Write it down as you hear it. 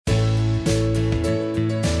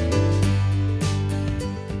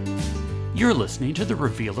You're listening to the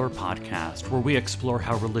Revealer podcast, where we explore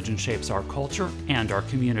how religion shapes our culture and our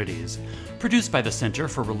communities. Produced by the Center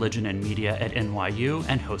for Religion and Media at NYU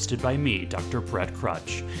and hosted by me, Dr. Brett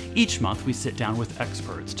Crutch. Each month we sit down with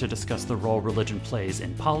experts to discuss the role religion plays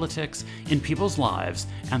in politics, in people's lives,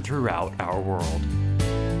 and throughout our world.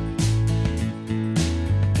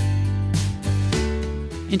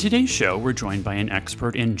 In today's show, we're joined by an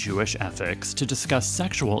expert in Jewish ethics to discuss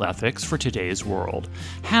sexual ethics for today's world.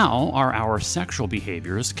 How are our sexual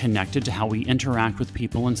behaviors connected to how we interact with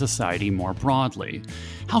people in society more broadly?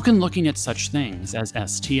 How can looking at such things as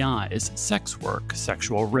STIs, sex work,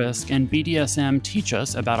 sexual risk, and BDSM teach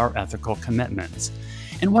us about our ethical commitments?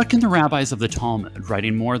 And what can the rabbis of the Talmud,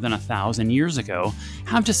 writing more than 1,000 years ago,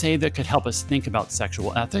 have to say that could help us think about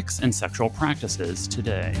sexual ethics and sexual practices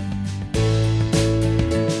today?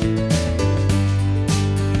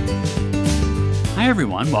 Hi,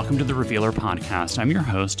 everyone. Welcome to the Revealer podcast. I'm your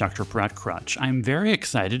host, Dr. Brett Crutch. I'm very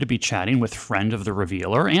excited to be chatting with friend of the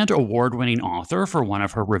Revealer and award-winning author for one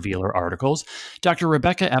of her Revealer articles, Dr.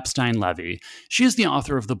 Rebecca Epstein-Levi. She is the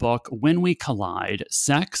author of the book, When We Collide,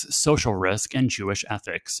 Sex, Social Risk, and Jewish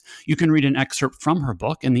Ethics. You can read an excerpt from her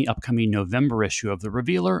book in the upcoming November issue of the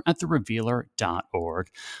Revealer at therevealer.org.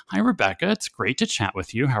 Hi, Rebecca. It's great to chat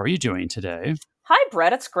with you. How are you doing today? Hi,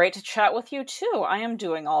 Brett. It's great to chat with you, too. I am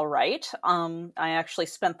doing all right. I actually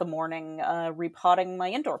spent the morning repotting my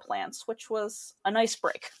indoor plants, which was a nice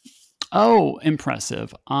break. Oh,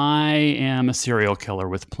 impressive. I am a serial killer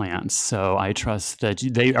with plants, so I trust that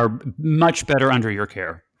they are much better under your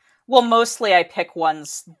care. Well, mostly I pick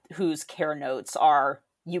ones whose care notes are,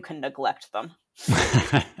 you can neglect them.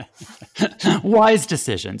 Wise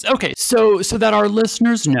decisions. Okay, so that our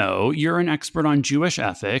listeners know, you're an expert on Jewish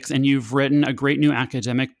ethics, and you've written a great new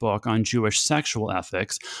academic book on Jewish sexual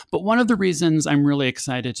ethics. But one of the reasons I'm really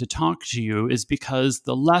excited to talk to you is because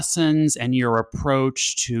the lessons and your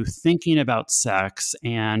approach to thinking about sex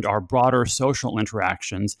and our broader social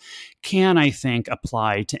interactions can, I think,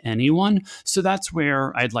 apply to anyone. So that's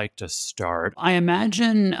where I'd like to start. I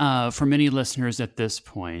imagine for many listeners at this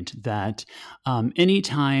point that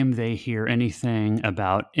anytime they hear anything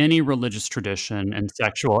about any religious tradition and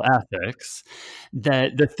sexual ethics,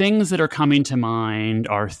 that the things that are coming to mind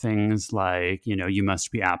are things like, you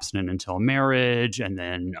must be abstinent until marriage and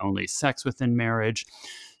then only sex within marriage.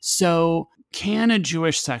 So can a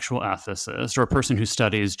Jewish sexual ethicist or a person who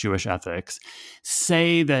studies Jewish ethics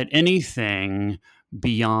say that anything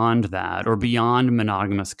beyond that or beyond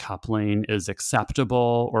monogamous coupling is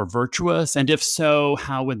acceptable or virtuous? And if so,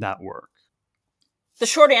 how would that work? The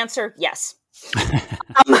short answer, yes.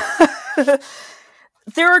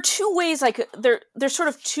 There are two ways there's sort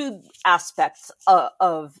of two aspects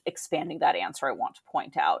of expanding that answer I want to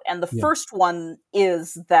point out. And the first one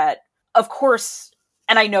is that, of course,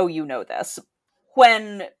 and I know you know this,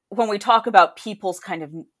 when we talk about people's kind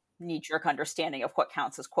of knee-jerk understanding of what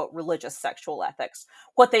counts as, quote, religious sexual ethics,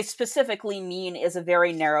 what they specifically mean is a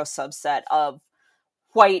very narrow subset of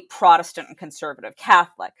white Protestant and conservative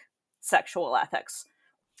Catholic sexual ethics.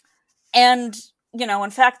 And, in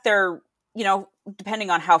fact, they're, depending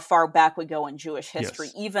on how far back we go in Jewish history,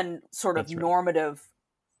 even sort of normative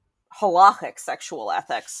halachic sexual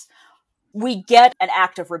ethics, we get an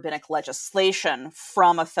act of rabbinic legislation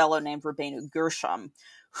from a fellow named Rabbeinu Gershom,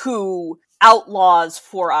 who outlaws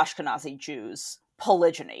for Ashkenazi Jews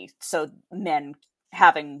polygyny, so men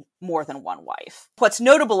having more than one wife. What's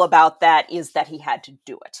notable about that is that he had to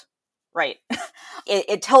do it. Right.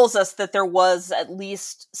 It tells us that there was at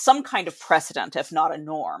least some kind of precedent, if not a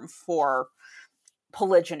norm, for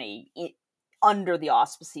polygyny under the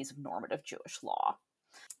auspices of normative Jewish law.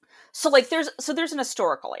 So there's an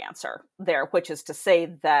historical answer there, which is to say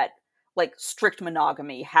that strict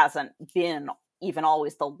monogamy hasn't been even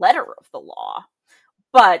always the letter of the law.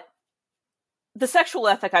 But the sexual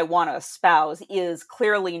ethic I want to espouse is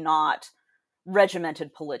clearly not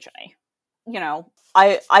regimented polygyny.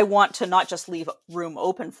 I want to not just leave room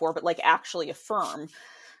open for, but actually affirm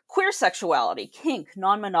queer sexuality, kink,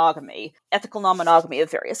 non-monogamy, ethical non-monogamy of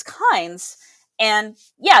various kinds. And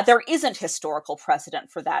there isn't historical precedent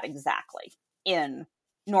for that exactly in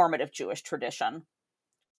normative Jewish tradition.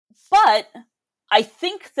 But I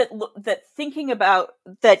think that thinking about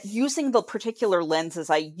that, using the particular lenses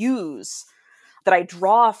I use, that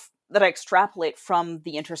I extrapolate from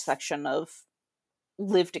the intersection of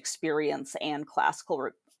lived experience and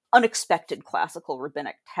unexpected classical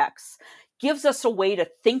rabbinic texts, gives us a way to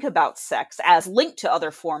think about sex as linked to other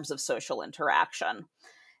forms of social interaction,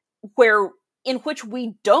 in which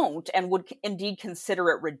we don't and would indeed consider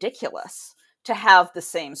it ridiculous to have the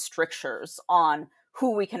same strictures on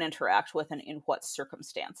who we can interact with and in what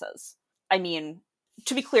circumstances. I mean,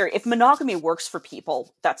 to be clear, if monogamy works for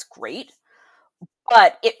people, that's great.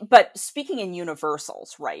 But speaking in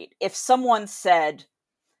universals, right? If someone said,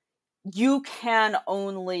 you can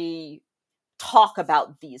only talk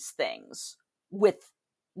about these things with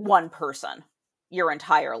one person your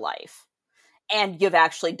entire life, and you've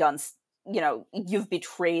actually done, you've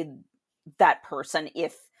betrayed that person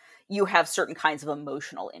if you have certain kinds of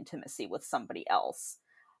emotional intimacy with somebody else.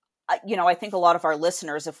 I think a lot of our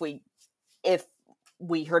listeners, if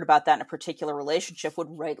we heard about that in a particular relationship, would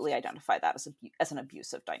rightly identify that as an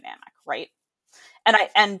abusive dynamic, right?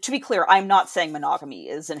 And to be clear, I'm not saying monogamy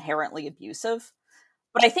is inherently abusive,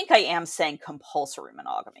 but I think I am saying compulsory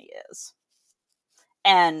monogamy is.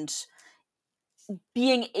 And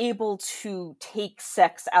being able to take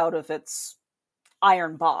sex out of its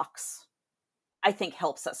iron box, I think,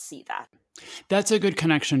 helps us see that. That's a good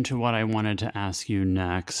connection to what I wanted to ask you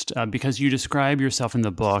next, because you describe yourself in the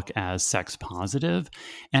book as sex positive.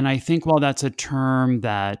 And I think while that's a term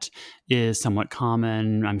that is somewhat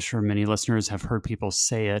common, I'm sure many listeners have heard people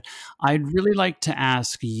say it, I'd really like to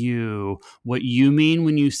ask you what you mean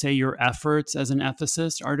when you say your efforts as an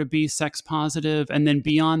ethicist are to be sex positive. And then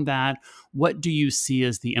beyond that, what do you see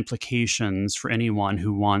as the implications for anyone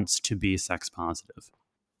who wants to be sex positive?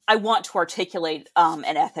 I want to articulate an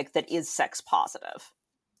ethic that is sex positive,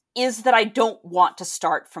 is that I don't want to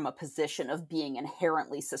start from a position of being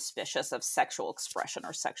inherently suspicious of sexual expression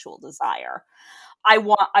or sexual desire. I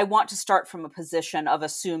want to start from a position of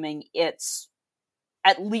assuming it's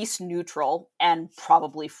at least neutral and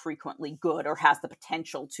probably frequently good, or has the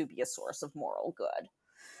potential to be a source of moral good.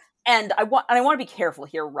 And I want to be careful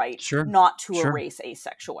here, right? Sure. Not to Sure. erase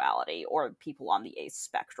asexuality or people on the ace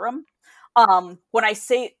spectrum. When I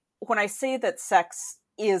say that sex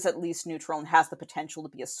is at least neutral and has the potential to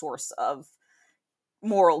be a source of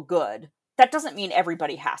moral good, that doesn't mean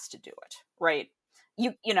everybody has to do it, right?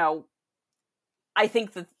 I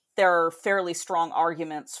think that there are fairly strong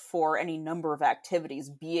arguments for any number of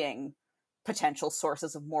activities being potential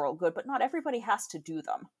sources of moral good, but not everybody has to do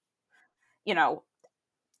them.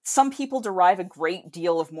 Some people derive a great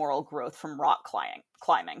deal of moral growth from rock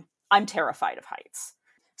climbing. I'm terrified of heights.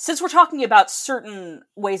 Since we're talking about certain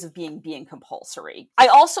ways of being compulsory, I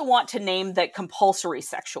also want to name that compulsory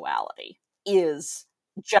sexuality is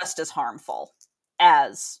just as harmful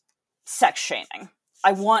as sex shaming.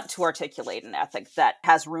 I want to articulate an ethic that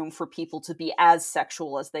has room for people to be as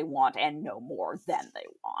sexual as they want and no more than they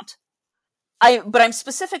want. But I'm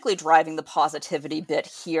specifically driving the positivity bit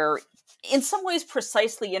here, in some ways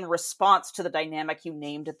precisely in response to the dynamic you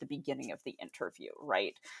named at the beginning of the interview,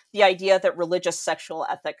 right? The idea that religious sexual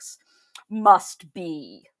ethics must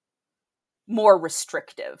be more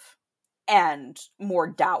restrictive and more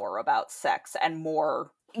dour about sex and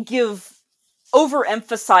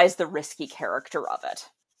overemphasize the risky character of it,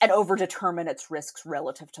 and overdetermine its risks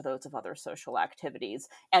relative to those of other social activities,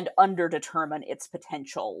 and underdetermine its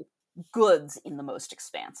potential goods in the most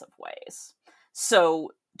expansive ways.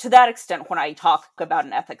 So, to that extent, when I talk about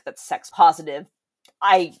an ethic that's sex positive,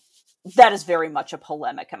 that is very much a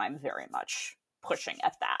polemic, and I'm very much pushing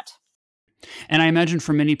at that. And I imagine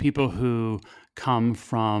for many people who come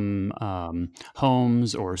from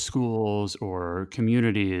homes or schools or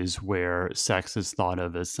communities where sex is thought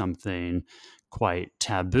of as something quite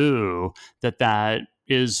taboo, that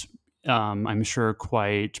is, I'm sure,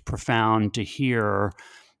 quite profound to hear,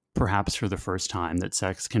 perhaps for the first time, that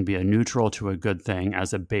sex can be a neutral to a good thing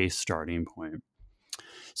as a base starting point.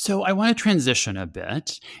 So I want to transition a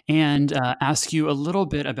bit and ask you a little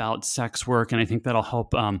bit about sex work, and I think that'll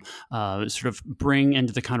help sort of bring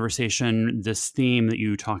into the conversation this theme that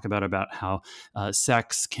you talk about how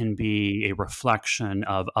sex can be a reflection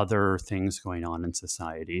of other things going on in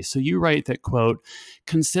society. So you write that, quote,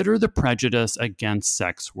 "Consider the prejudice against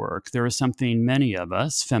sex work. There is something many of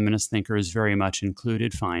us, feminist thinkers very much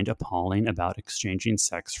included, find appalling about exchanging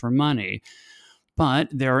sex for money. But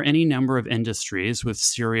there are any number of industries with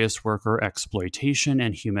serious worker exploitation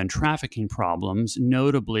and human trafficking problems,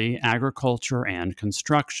 notably agriculture and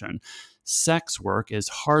construction. Sex work is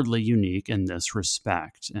hardly unique in this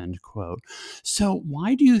respect," end quote. So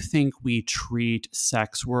why do you think we treat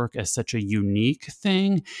sex work as such a unique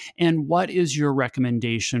thing? And what is your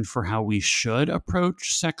recommendation for how we should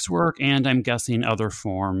approach sex work and, I'm guessing, other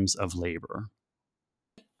forms of labor?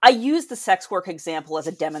 I use the sex work example as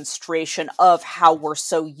a demonstration of how we're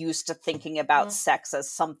so used to thinking about sex as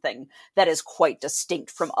something that is quite distinct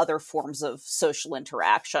from other forms of social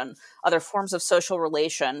interaction, other forms of social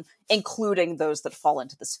relation, including those that fall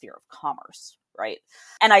into the sphere of commerce, right?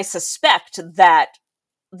 And I suspect that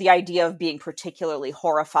the idea of being particularly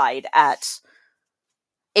horrified at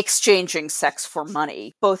exchanging sex for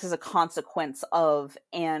money, both as a consequence of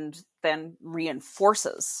and then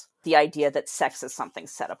reinforces the idea that sex is something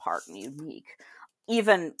set apart and unique.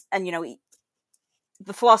 Even, and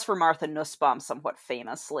the philosopher Martha Nussbaum somewhat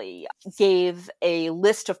famously gave a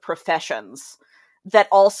list of professions that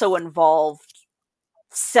also involved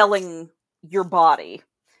selling your body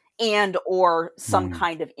and or some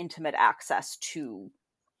kind of intimate access to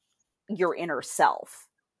your inner self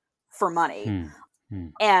for money.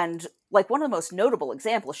 And like one of the most notable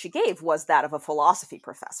examples she gave was that of a philosophy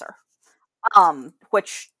professor,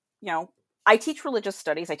 which, I teach religious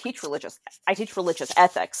studies, I teach religious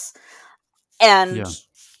ethics, and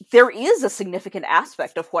there is a significant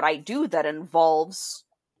aspect of what I do that involves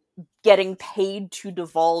getting paid to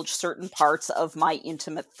divulge certain parts of my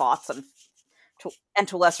intimate thoughts and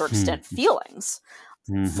to a lesser extent feelings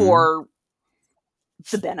for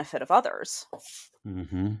the benefit of others.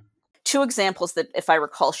 Two examples that, if I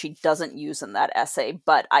recall, she doesn't use in that essay,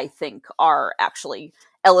 but I think are actually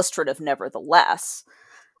illustrative nevertheless,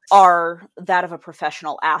 are that of a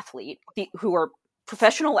professional athlete, who are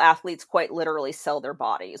professional athletes quite literally sell their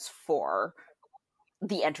bodies for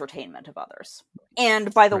the entertainment of others.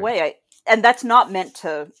 And by the way, and that's not meant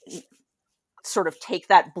to sort of take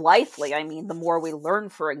that blithely. I mean, the more we learn,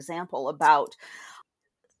 for example, about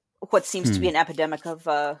what seems to be an epidemic of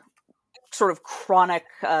sort of chronic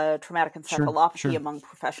traumatic encephalopathy among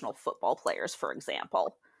professional football players, for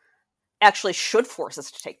example, actually should force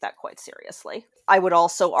us to take that quite seriously. I would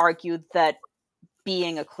also argue that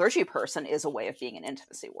being a clergy person is a way of being an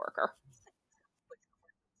intimacy worker.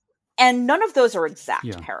 And none of those are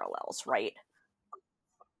exact parallels, right?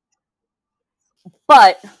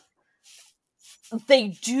 But they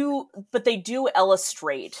do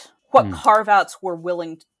illustrate what carve-outs were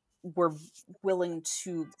willing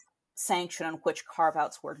to sanction and which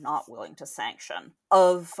carve-outs were not willing to sanction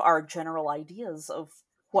of our general ideas of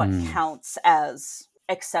what counts as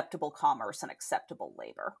acceptable commerce and acceptable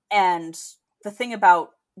labor. And the thing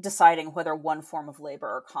about deciding whether one form of labor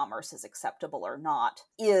or commerce is acceptable or not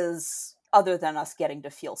is, other than us getting to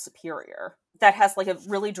feel superior, that has like a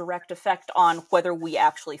really direct effect on whether we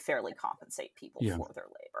actually fairly compensate people for their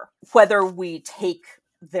labor, whether we take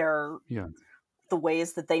the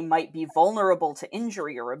ways that they might be vulnerable to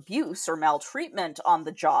injury or abuse or maltreatment on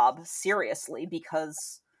the job seriously,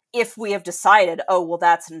 because if we have decided, oh, well,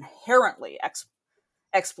 that's inherently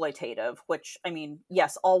exploitative, which, I mean,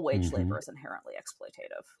 yes, all wage labor is inherently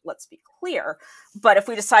exploitative, let's be clear. But if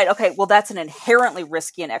we decide, okay, well, that's an inherently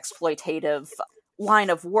risky and exploitative line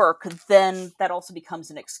of work, then that also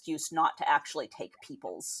becomes an excuse not to actually take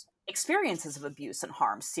people's experiences of abuse and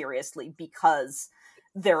harm seriously, because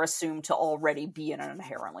they're assumed to already be in an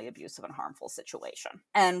inherently abusive and harmful situation.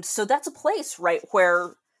 And so that's a place, right,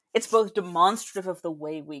 where it's both demonstrative of the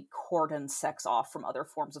way we cordon sex off from other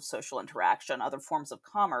forms of social interaction, other forms of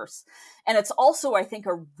commerce. And it's also, I think,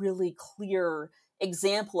 a really clear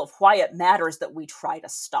example of why it matters that we try to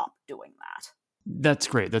stop doing that. That's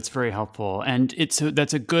great. That's very helpful. And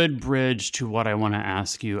that's a good bridge to what I want to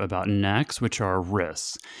ask you about next, which are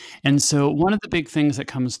risks. And so one of the big things that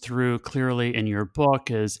comes through clearly in your book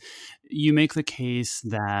is you make the case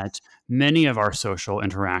that many of our social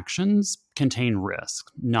interactions contain risk,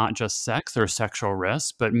 not just sex or sexual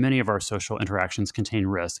risk, but many of our social interactions contain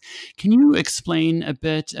risk. Can you explain a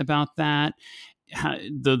bit about that?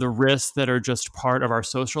 The risks that are just part of our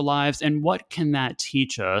social lives, and what can that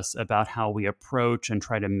teach us about how we approach and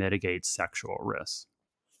try to mitigate sexual risks?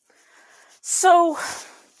 So,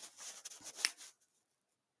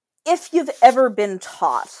 if you've ever been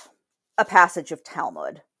taught a passage of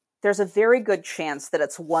Talmud, there's a very good chance that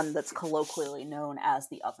it's one that's colloquially known as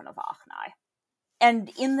the Oven of Achnai.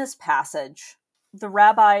 And in this passage, the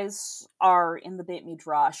rabbis are in the Beit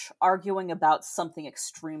Midrash arguing about something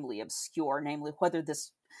extremely obscure, namely whether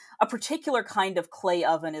a particular kind of clay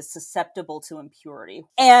oven is susceptible to impurity.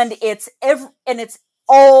 And it's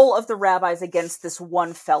all of the rabbis against this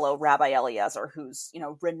one fellow, Rabbi Eliezer, who's,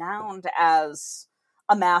 renowned as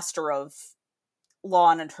a master of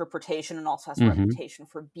law and interpretation, and also has a reputation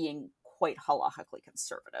for being quite halachically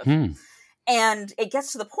conservative. And it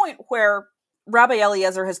gets to the point where Rabbi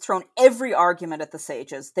Eliezer has thrown every argument at the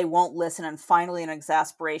sages. They won't listen, and finally, in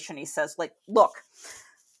exasperation, he says, look,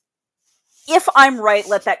 if I'm right,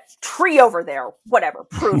 let that tree over there, whatever,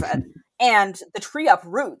 prove it. And the tree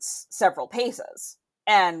uproots several paces.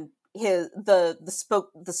 And the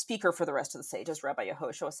speaker for the rest of the sages, Rabbi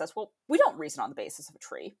Yehoshua, says, well, we don't reason on the basis of a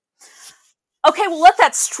tree. Okay, well, let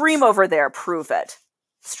that stream over there prove it.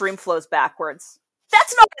 Stream flows backwards.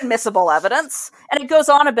 that's not admissible evidence. And it goes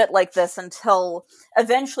on a bit like this until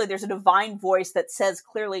eventually there's a divine voice that says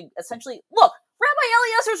clearly, essentially, look,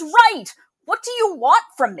 Rabbi Eliezer's right. What do you want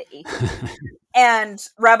from me? And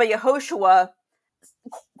Rabbi Yehoshua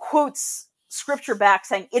quotes scripture back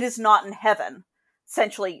saying, it is not in heaven,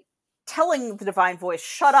 essentially telling the divine voice,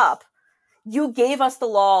 shut up. You gave us the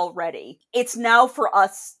law already. It's now for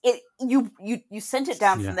us. You sent it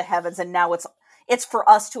down from the heavens, and now it's for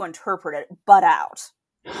us to interpret it, but out.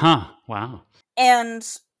 Huh. Wow. And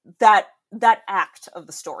that act of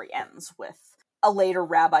the story ends with a later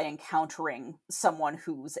rabbi encountering someone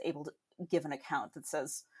who's able to give an account that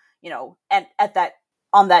says, and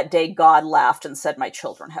on that day, God laughed and said, my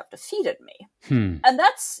children have defeated me.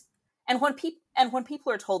 And when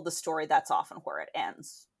people are told the story, that's often where it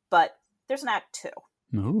ends. But there's an act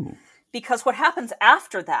 2. Ooh. Because what happens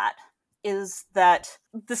after that is that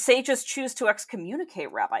the sages choose to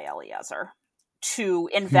excommunicate Rabbi Eliezer, to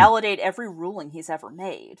invalidate every ruling he's ever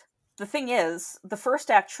made. The thing is, the first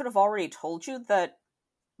act should have already told you that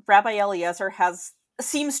Rabbi Eliezer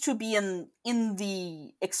seems to be in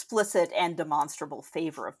the explicit and demonstrable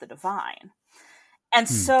favor of the divine. And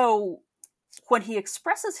so when he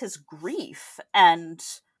expresses his grief and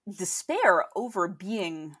despair over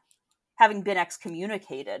having been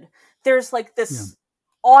excommunicated, there's like this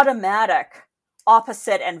automatic,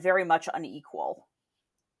 opposite, and very much unequal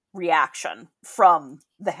reaction from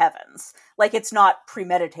the heavens. Like, it's not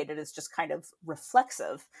premeditated, it's just kind of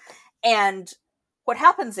reflexive. And what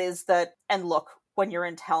happens is that, and look, when you're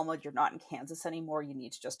in Talmud, you're not in Kansas anymore, you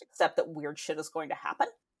need to just accept that weird shit is going to happen.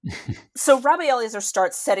 So Rabbi Eliezer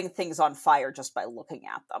starts setting things on fire just by looking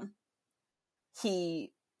at them.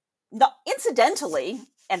 Incidentally,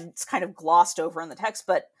 and it's kind of glossed over in the text,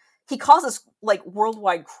 but he causes like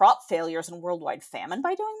worldwide crop failures and worldwide famine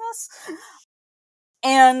by doing this.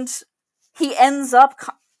 And he ends up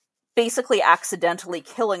basically accidentally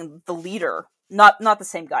killing the leader, not the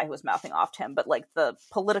same guy who was mouthing off to him, but like the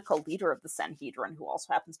political leader of the Sanhedrin, who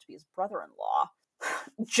also happens to be his brother-in-law,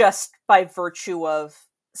 just by virtue of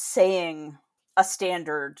saying a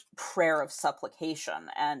standard prayer of supplication.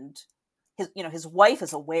 And his wife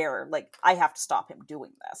is aware, like, I have to stop him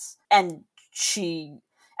doing this. And she,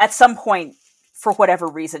 at some point, for whatever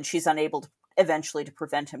reason, she's unable eventually to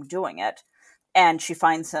prevent him doing it. And she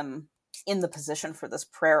finds him in the position for this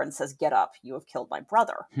prayer and says, get up, you have killed my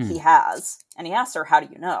brother. He has. And he asks her, how do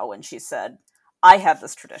you know? And she said, I have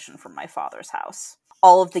this tradition from my father's house.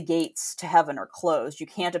 All of the gates to heaven are closed. You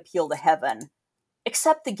can't appeal to heaven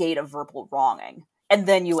except the gate of verbal wronging. And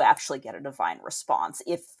then you actually get a divine response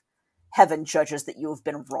if heaven judges that you have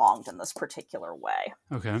been wronged in this particular way.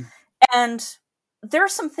 Okay. And there are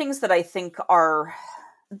some things that I think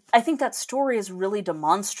that story is really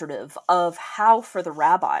demonstrative of how, for the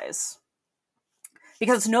rabbis,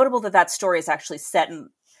 because it's notable that story is actually set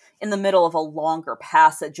in the middle of a longer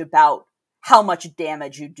passage about how much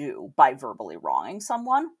damage you do by verbally wronging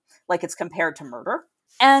someone, like it's compared to murder.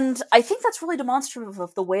 And I think that's really demonstrative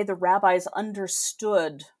of the way the rabbis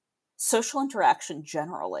understood social interaction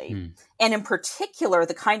generally, and in particular,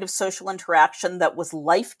 the kind of social interaction that was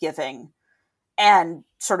life-giving and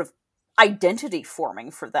sort of identity-forming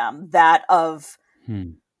for them, that of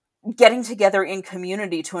getting together in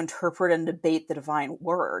community to interpret and debate the divine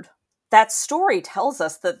word. That story tells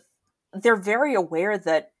us that they're very aware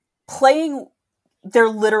that they're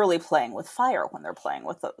literally playing with fire when they're playing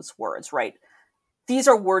with those words, right? These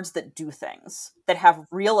are words that do things, that have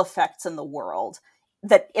real effects in the world,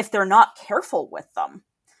 that if they're not careful with them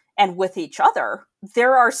and with each other,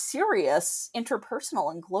 there are serious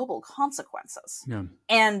interpersonal and global consequences. Yeah.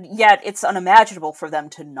 And yet it's unimaginable for them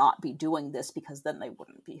to not be doing this, because then they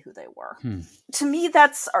wouldn't be who they were. To me,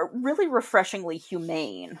 that's a really refreshingly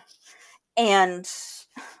humane and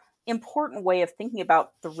important way of thinking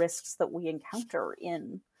about the risks that we encounter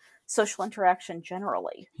in social interaction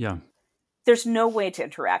generally. Yeah. There's no way to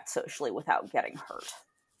interact socially without getting hurt.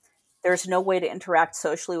 There's no way to interact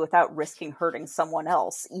socially without risking hurting someone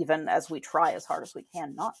else, even as we try as hard as we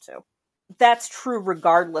can not to. That's true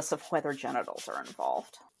regardless of whether genitals are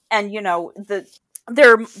involved. And,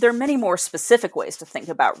 there are many more specific ways to think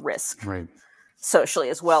about risk socially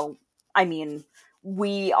as well. I mean,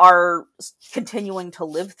 we are continuing to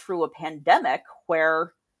live through a pandemic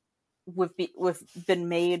where we've been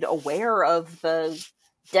made aware of the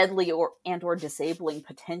deadly or disabling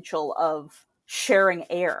potential of sharing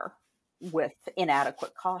air with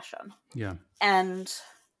inadequate caution. Yeah. And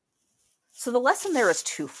so the lesson there is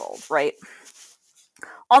twofold, right?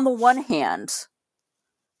 On the one hand,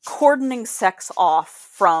 cordoning sex off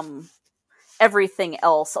from everything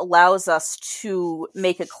else allows us to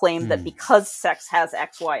make a claim that because sex has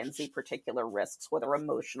X, Y, and Z particular risks, whether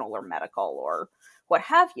emotional or medical or what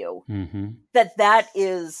have you,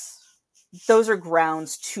 those are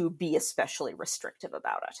grounds to be especially restrictive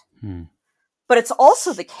about it. But it's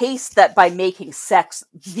also the case that by making sex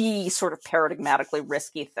the sort of paradigmatically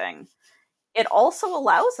risky thing, it also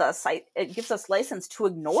allows us, it gives us license to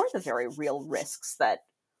ignore the very real risks that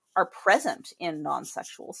are present in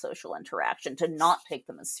non-sexual social interaction, to not take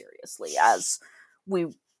them as seriously as we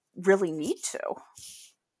really need to.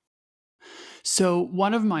 So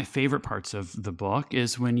one of my favorite parts of the book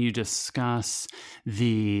is when you discuss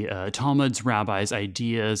the Talmud's rabbis'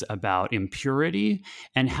 ideas about impurity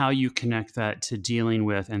and how you connect that to dealing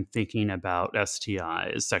with and thinking about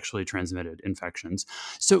STIs, sexually transmitted infections.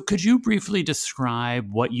 So could you briefly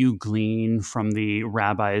describe what you glean from the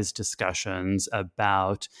rabbis' discussions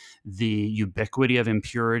about the ubiquity of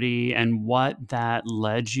impurity and what that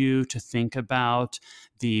led you to think about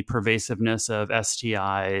the pervasiveness of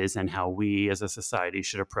STIs and how we as a society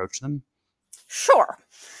should approach them? Sure.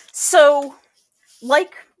 So,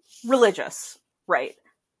 like religious, right?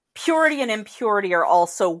 Purity and impurity are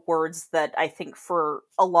also words that I think for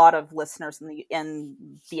a lot of listeners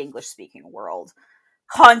in the English-speaking world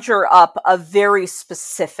conjure up a very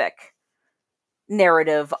specific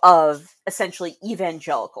narrative of essentially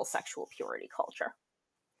evangelical sexual purity culture.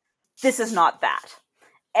 This is not that.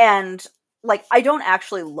 And I don't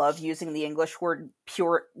actually love using the English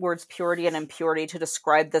words purity and impurity to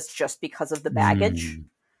describe this just because of the baggage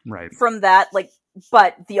right from that.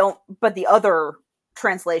 But the other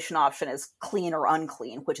translation option is clean or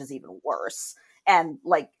unclean, which is even worse and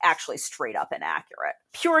actually straight up inaccurate.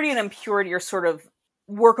 Purity and impurity are sort of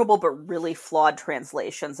workable but really flawed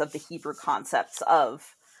translations of the Hebrew concepts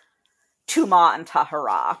of Tumah and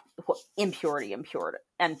Tahara, impurity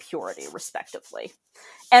and purity, respectively.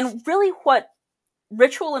 And really what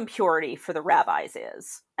ritual impurity for the rabbis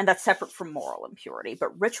is, and that's separate from moral impurity,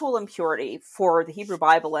 but ritual impurity for the Hebrew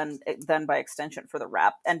Bible and then by extension for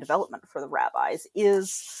and development for the rabbis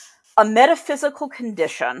is a metaphysical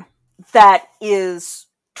condition that is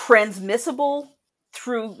transmissible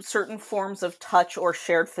through certain forms of touch or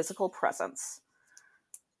shared physical presence,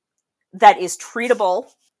 that is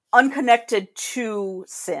treatable, unconnected to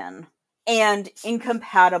sin, and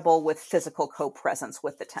incompatible with physical co-presence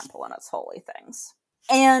with the temple and its holy things.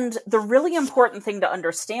 And the really important thing to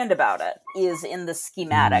understand about it is in the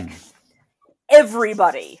schematic,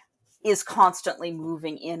 everybody is constantly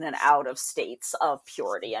moving in and out of states of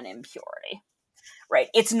purity and impurity, right?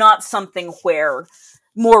 It's not something where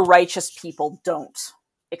more righteous people don't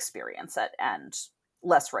experience it and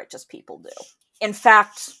less righteous people do. In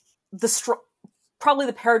fact, probably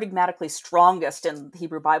the paradigmatically strongest in the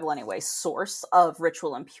Hebrew Bible anyway, source of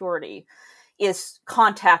ritual impurity is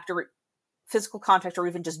physical contact or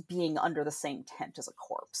even just being under the same tent as a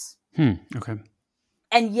corpse. Okay.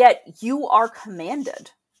 And yet you are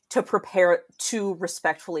commanded to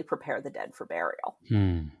respectfully prepare the dead for burial.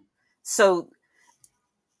 So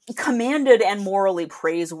commanded and morally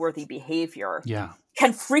praiseworthy behavior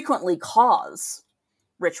can frequently cause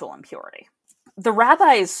ritual impurity. The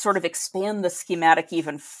rabbis sort of expand the schematic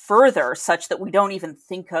even further, such that we don't even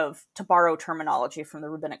think of, to borrow terminology from the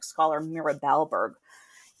rabbinic scholar Mira Balberg,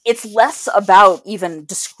 it's less about even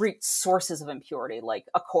discrete sources of impurity, like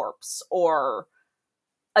a corpse or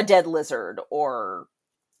a dead lizard or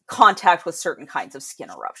contact with certain kinds of skin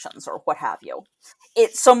eruptions or what have you.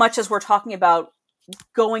 It's so much as we're talking about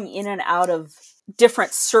going in and out of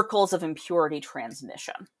different circles of impurity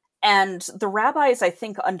transmission. And the rabbis, I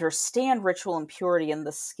think, understand ritual impurity in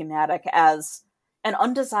the schematic as an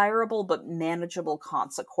undesirable but manageable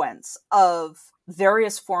consequence of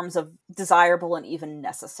various forms of desirable and even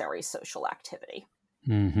necessary social activity.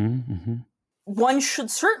 One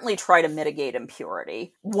should certainly try to mitigate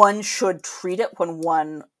impurity. One should treat it when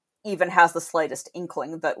one even has the slightest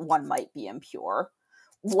inkling that one might be impure.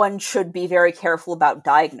 One should be very careful about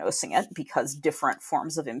diagnosing it because different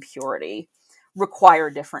forms of impurity require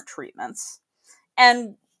different treatments.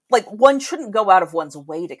 And one shouldn't go out of one's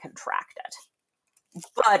way to contract it.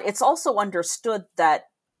 But it's also understood that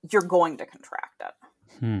you're going to contract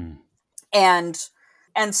it.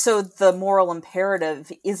 And so the moral imperative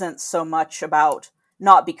isn't so much about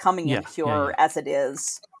not becoming impure as it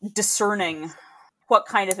is discerning what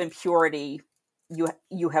kind of impurity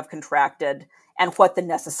you have contracted and what the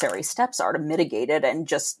necessary steps are to mitigate it, and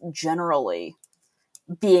just generally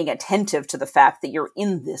being attentive to the fact that you're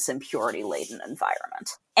in this impurity-laden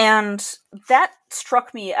environment. And that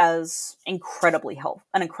struck me as an incredibly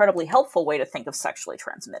helpful way to think of sexually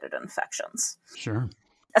transmitted infections. Sure.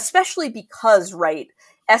 especially because, right,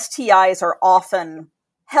 STIs are often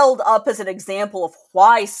held up as an example of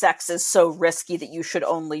why sex is so risky that you should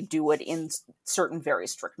only do it in certain very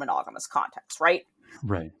strict monogamous contexts, right?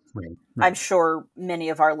 Right. I'm sure many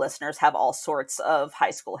of our listeners have all sorts of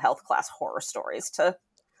high school health class horror stories to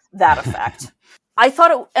that effect. I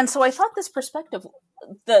thought this perspective,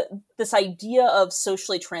 this idea of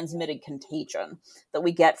socially transmitted contagion that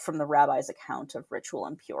we get from the rabbi's account of ritual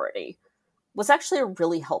impurity was actually a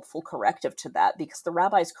really helpful corrective to that, because the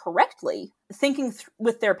rabbis correctly, thinking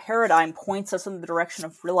with their paradigm, points us in the direction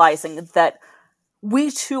of realizing that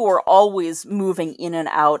we too are always moving in and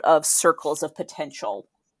out of circles of potential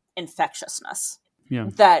infectiousness. Yeah.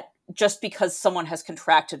 That just because someone has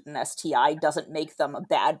contracted an STI doesn't make them a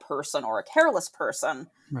bad person or a careless person.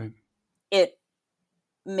 Right. It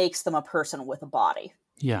makes them a person with a body.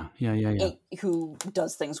 Yeah. Who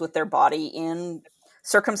does things with their body in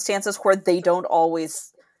circumstances where they don't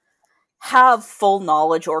always have full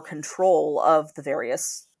knowledge or control of the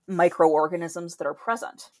various microorganisms that are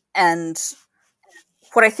present. And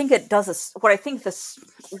what I think this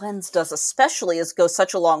lens does especially is go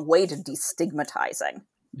such a long way to destigmatizing.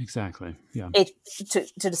 Exactly. Yeah. To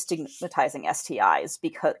destigmatizing STIs,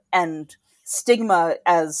 and stigma,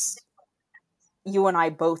 as you and I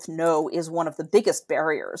both know, is one of the biggest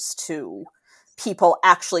barriers to people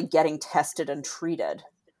actually getting tested and treated,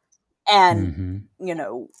 and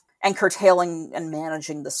and curtailing and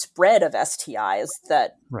managing the spread of STIs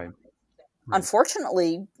that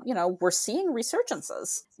unfortunately, we're seeing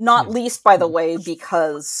resurgences, not least, by the way,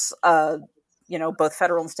 because both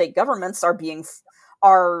federal and state governments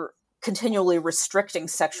are continually restricting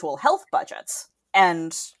sexual health budgets.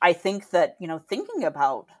 And I think that, thinking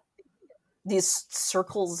about these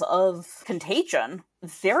circles of contagion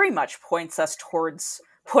very much points us towards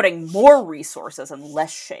putting more resources and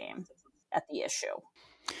less shame at the issue.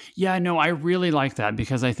 Yeah, no, I really like that,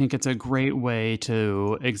 because I think it's a great way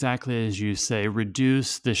to, exactly as you say,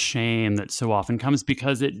 reduce the shame that so often comes,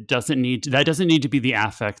 because that doesn't need to be the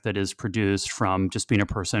affect that is produced from just being a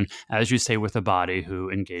person, as you say, with a body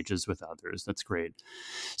who engages with others. That's great.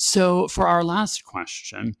 So for our last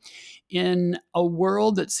question, in a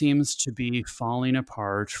world that seems to be falling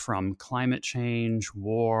apart from climate change,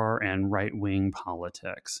 war, and right-wing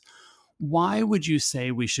politics, why would you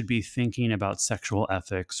say we should be thinking about sexual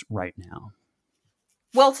ethics right now?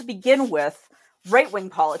 Well, to begin with,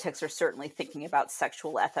 right-wing politics are certainly thinking about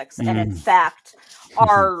sexual ethics, and in fact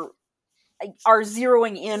are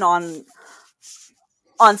zeroing in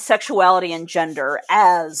on sexuality and gender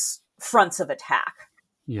as fronts of attack.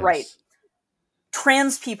 Yes. Right?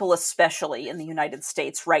 Trans people, especially in the United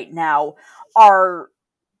States right now, are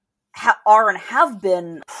and have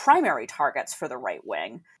been primary targets for the right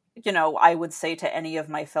wing. I would say to any of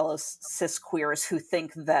my fellow cis queers who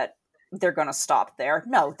think that they're going to stop there,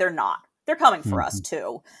 no, they're not. They're coming for us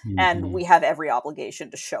too. And we have every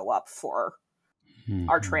obligation to show up for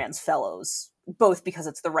our trans fellows, both because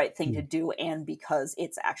it's the right thing to do and because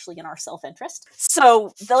it's actually in our self-interest.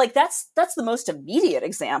 So that's the most immediate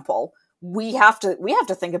example. We have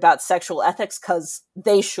to think about sexual ethics, because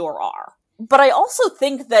they sure are. But I also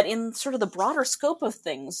think that in sort of the broader scope of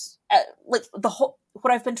things, what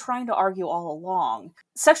I've been trying to argue all along,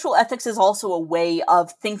 sexual ethics is also a way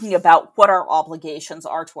of thinking about what our obligations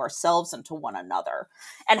are to ourselves and to one another,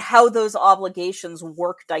 and how those obligations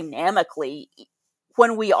work dynamically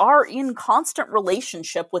when we are in constant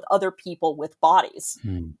relationship with other people with bodies,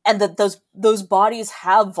 and that those bodies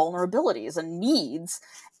have vulnerabilities and needs,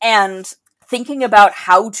 and thinking about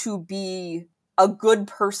how to be a good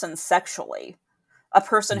person sexually, a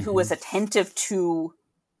person who is attentive to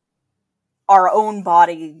our own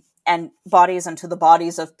bodies and to the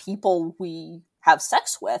bodies of people we have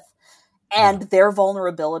sex with, and their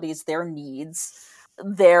vulnerabilities, their needs,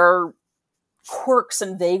 their quirks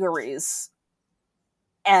and vagaries,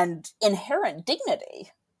 and inherent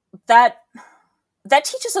dignity. That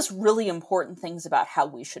teaches us really important things about how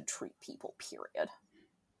we should treat people, period.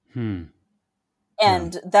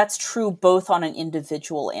 And that's true both on an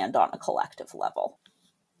individual and on a collective level.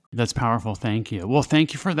 That's powerful. Thank you. Well,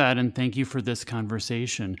 thank you for that, and thank you for this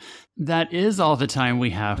conversation. That is all the time we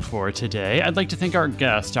have for today. I'd like to thank our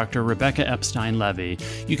guest, Dr. Rebecca Epstein-Levi.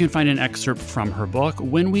 You can find an excerpt from her book,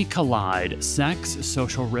 When We Collide: Sex,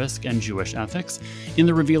 Social Risk, and Jewish Ethics, in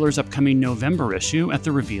The Revealer's upcoming November issue at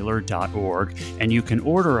therevealer.org. And you can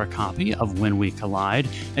order a copy of When We Collide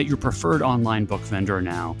at your preferred online book vendor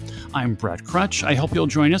now. I'm Brett Crutch. I hope you'll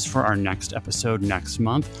join us for our next episode next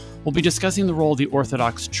month. We'll be discussing the role the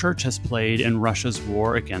Orthodox Church has played in Russia's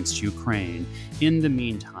war against Ukraine. In the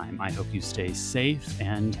meantime, I hope you stay safe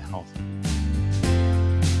and healthy.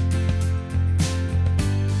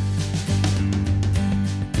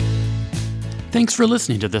 Thanks for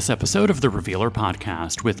listening to this episode of the Revealer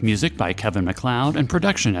Podcast, with music by Kevin MacLeod and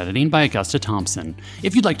production editing by Augusta Thompson.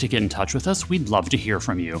 If you'd like to get in touch with us, we'd love to hear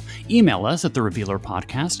from you. Email us at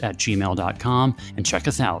therevealerpodcast@gmail.com and check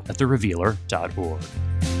us out at therevealer.org.